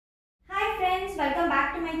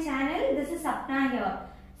to my channel. This is Sapna here.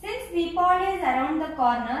 Since Deepavali is around the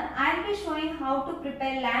corner, I will be showing how to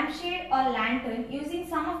prepare lampshade or lantern using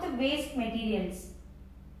some of the waste materials.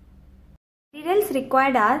 Materials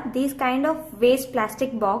required are these kind of waste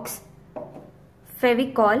plastic box,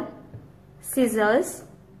 Fevicol, scissors,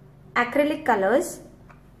 acrylic colors,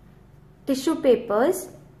 tissue papers,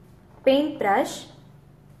 paintbrush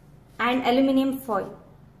and aluminium foil.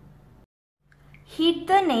 Heat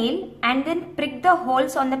the nail and then prick the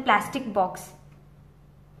holes on the plastic box.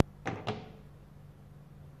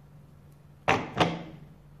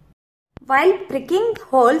 While pricking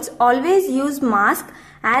holes, always use mask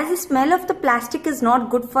as the smell of the plastic is not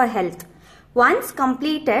good for health. Once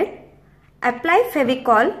completed, apply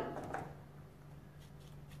Fevicol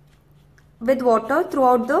with water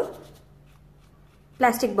throughout the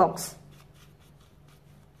plastic box.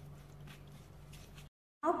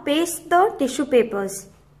 Now paste the tissue papers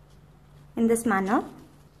in this manner.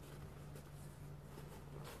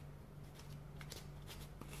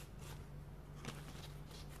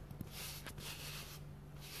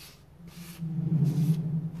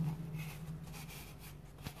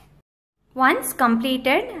 Once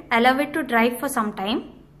completed, allow it to dry for some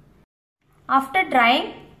time. After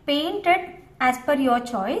drying, paint it as per your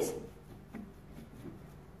choice.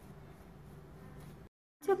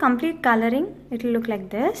 Once you complete coloring, it will look like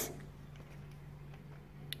this.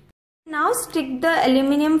 Now stick the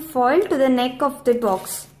aluminium foil to the neck of the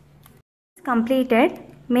box. Completed,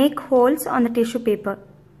 make holes on the tissue paper.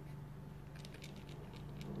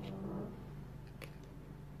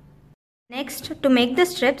 Next, to make the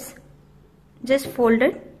strips, just fold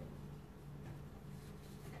it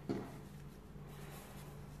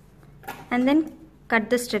and then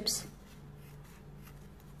cut the strips.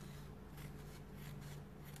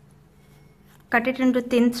 Cut it into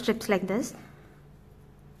thin strips like this.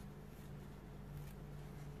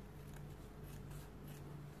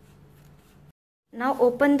 Now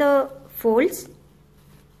open the folds .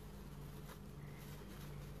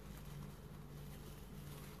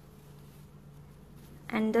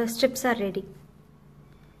 And the strips are ready.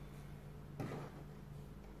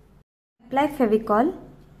 Apply Fevicol .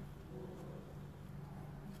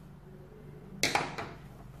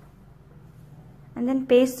 And then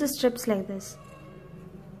paste the strips like this.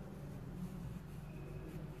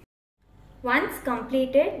 Once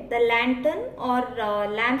completed, the lantern or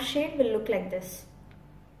lampshade will look like this.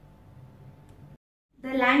 The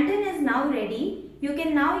lantern is now ready. You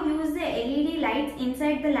can now use the LED lights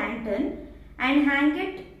inside the lantern and hang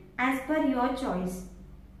it as per your choice.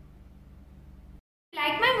 If you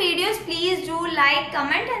like my videos, please do like,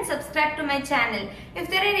 comment and subscribe to my channel. If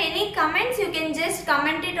there are any comments, you can just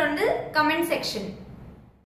comment it on the comment section.